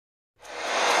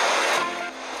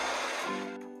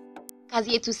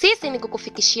Kazi yetu sisi ni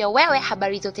kukufikishia wewe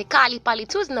habari zote kali pale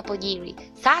tu zinapojiri.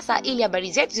 Sasa ili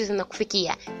habari zetu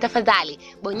zinakufikia, tafadhali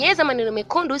bonyeza maneno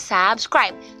mekundu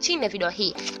subscribe chini ya video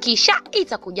hii, kisha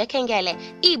itakuja kengele,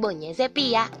 ibonyeze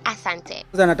pia. Asante.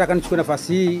 Sasa nataka nichukue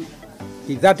nafasi hii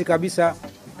kidhati kabisa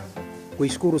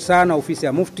kuishukuru sana ofisi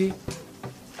ya Mufti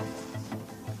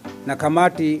na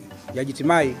kamati ya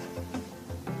Jitimai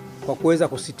kwa kuweza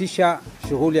kusitisha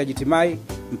shughuli ya Jitimai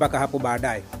mpaka hapo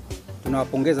baadaye.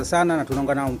 Tunawapongeza sana na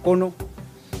tunaunga nao mkono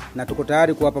na tuko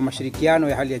tayari kuwapa mashirikiano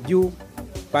ya hali ya juu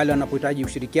pale wanapohitaji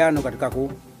ushirikiano katika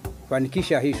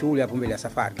kufanikisha hii shughuli hapo mbele ya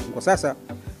safari. Kwa sasa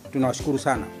tunawashukuru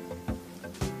sana.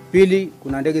 Pili,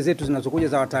 kuna ndege zetu zinazokuja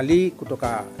za watalii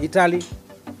kutoka Italy.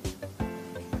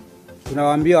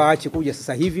 Tunawaambia waache kuja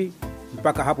sasa hivi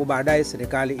mpaka hapo baadaye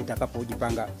serikali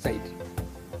itakapojipanga zaidi.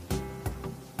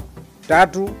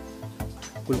 Tatu,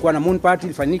 kulikuwa na moon party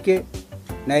ifanyike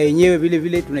na yenyewe vile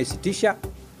vile tunaisitisha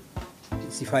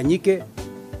isifanyike,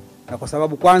 na kwa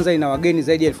sababu kwanza ina wageni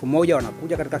zaidi ya 1000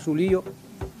 wanakuja katika shughuli hiyo.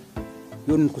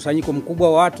 Hiyo ni mkusanyiko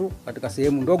mkubwa wa watu katika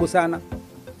sehemu ndogo sana,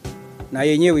 na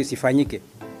yenyewe isifanyike.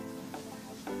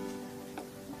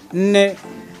 4,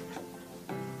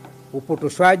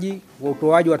 upotoshaji wa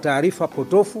utoaji wa taarifa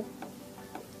potofu.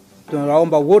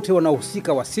 Tunawaomba wote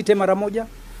wanaohusika wasite mara moja,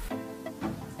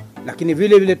 lakini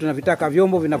vile vile tunavitaka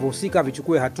vyombo vinavyohusika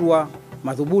vichukue hatua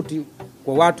madhubuti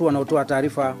kwa watu wanaotoa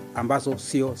taarifa ambazo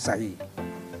sio sahihi.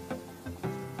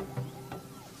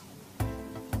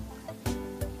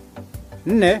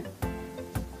 4,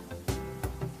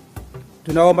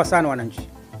 tunaomba sana wananchi.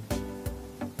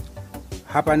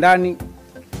 Hapa ndani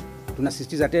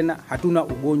tunasisitiza tena, hatuna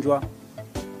ugonjwa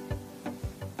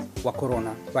wa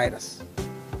corona virus.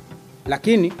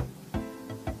 Lakini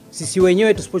sisi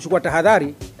wenyewe tusipochukua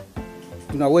tahadhari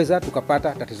tunaweza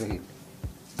tukapata tatizo hili.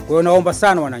 Kwa hiyo naomba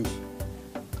sana wananchi,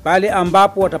 pale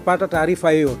ambapo watapata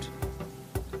taarifa yoyote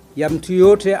ya mtu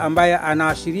yote ambaye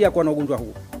anaashiria kuwa na ugonjwa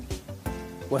huu,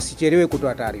 wasichelewe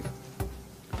kutoa taarifa.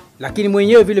 Lakini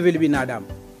mwenyewe vile vile binadamu,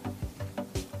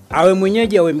 awe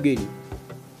mwenyeji awe mgeni,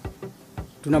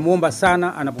 tunamuomba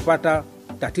sana anapopata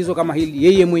tatizo kama hili,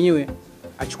 yeye mwenyewe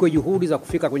achukue juhudi za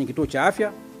kufika kwenye kituo cha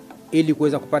afya ili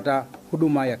kuweza kupata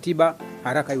huduma ya tiba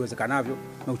haraka iwezekanavyo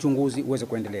na uchunguzi uweze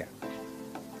kuendelea.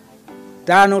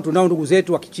 5, tunao ndugu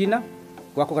zetu wa Kichina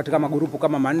wako katika magrupu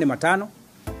kama 4 5.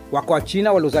 Wako wa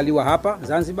China waliozaliwa hapa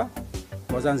Zanzibar,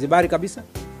 wa Zanzibari kabisa.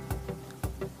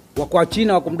 Wako wa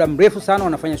China wako muda mrefu sana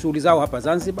wanafanya shughuli zao hapa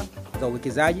Zanzibar za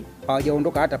uwekezaji,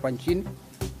 hawajaondoka hata hapa nchini.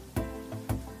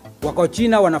 Wako wa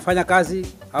China wanafanya kazi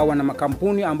au wana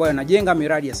makampuni ambayo yanajenga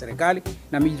miradi ya serikali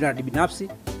na miradi binafsi.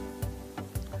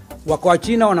 Wako wa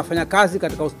China wanafanya kazi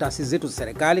katika taasisi zetu za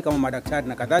serikali kama madaktari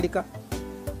na kadhalika.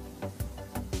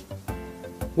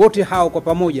 Wote hao kwa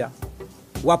pamoja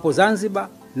wapo Zanzibar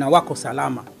na wako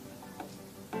salama.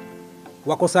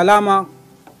 Wako salama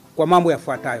kwa mambo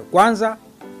yafuatayo. Kwanza,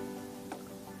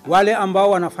 wale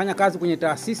ambao wanafanya kazi kwenye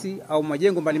taasisi au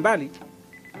majengo mbalimbali,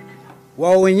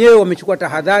 wao wenyewe wamechukua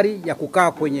tahadhari ya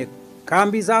kukaa kwenye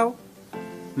kambi zao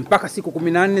mpaka siku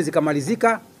 14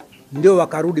 zikamalizika ndio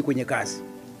wakarudi kwenye kazi.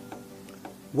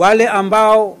 Wale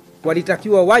ambao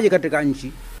walitakiwa waje katika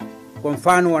nchi, kwa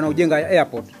mfano wanaojenga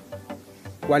airport,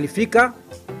 walifika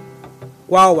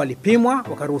kwao, walipimwa,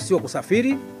 wakaruhusiwa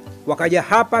kusafiri, wakaja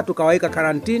hapa tukawaeka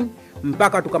karantini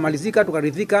mpaka tukamalizika,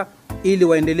 tukaridhika ili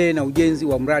waendelee na ujenzi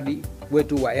wa mradi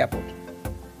wetu wa airport.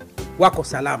 Wako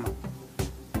salama.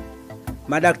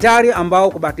 Madaktari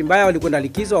ambao kwa bahati mbaya walikwenda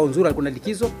likizo au nzuri walikwenda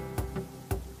likizo,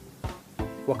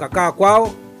 wakakaa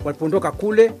kwao, walipoondoka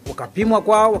kule wakapimwa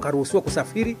kwao, wakaruhusiwa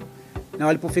kusafiri, na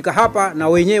walipofika hapa na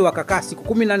wenyewe wakakaa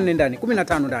siku 14 ndani,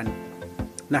 15 ndani,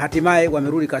 na hatimaye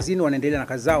wamerudi kazini, wanaendelea na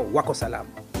kazi zao, wako salama.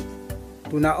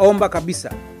 Tunaomba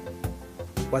kabisa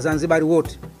Wazanzibari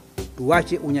wote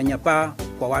tuache unyanyapaa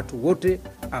kwa watu wote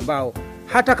ambao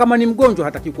hata kama ni mgonjwa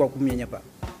hatakiwi kuwa kumnyanyapaa.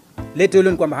 Lete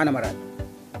hilo ni kwamba hana maradhi.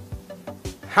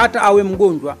 Hata awe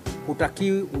mgonjwa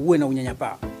hutakiwi uwe na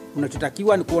unyanyapaa.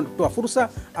 Unachotakiwa ni kutoa fursa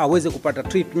aweze kupata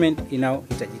treatment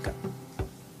inayohitajika.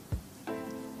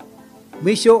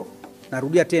 Mwisho,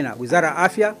 narudia tena, Wizara ya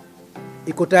Afya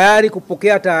iko tayari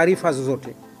kupokea taarifa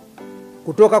zozote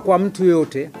kutoka kwa mtu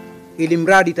yoyote ili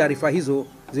mradi taarifa hizo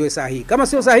ziwe sahihi. Kama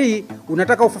sio sahihi,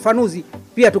 unataka ufafanuzi,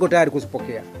 pia tuko tayari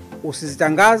kuzipokea.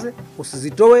 Usizitangaze,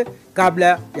 usizitoe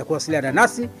kabla ya kuwasiliana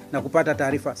nasi na kupata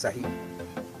taarifa sahihi.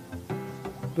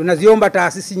 Tunaziomba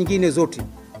taasisi nyingine zote,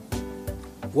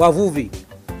 wavuvi,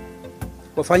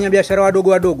 wafanya biashara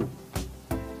wadogo,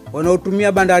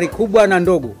 wanaotumia bandari kubwa na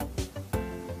ndogo,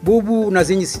 bubu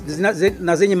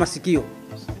na zenye masikio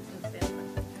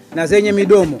na zenye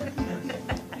midomo,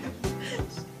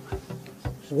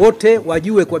 wote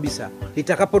wajue kabisa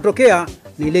litakapotokea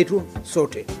ni letu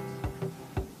sote.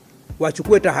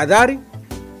 Wachukue tahadhari,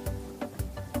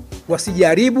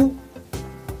 wasijaribu,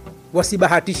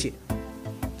 wasibahatishe.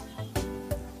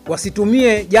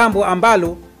 Wasitumie jambo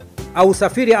ambalo au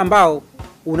usafiri ambao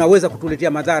unaweza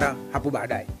kutuletea madhara hapo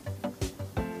baadaye.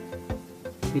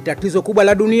 Ni tatizo kubwa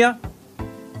la dunia,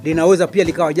 linaweza pia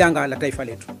likawa janga la taifa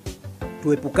letu.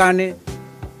 Tuepukane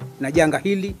na janga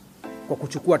hili kwa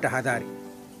kuchukua tahadhari.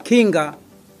 Kinga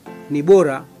ni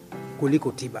bora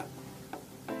kuliko tiba.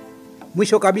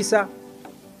 Mwisho kabisa,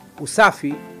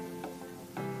 usafi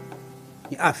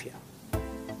ni afya.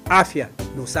 Afya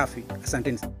ni usafi.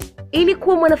 Asanteni. Ili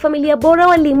kuwa mwanafamilia bora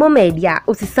wa Limo Media,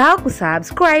 usisahau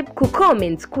kusubscribe,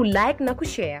 kucomment, kulike na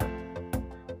kushare.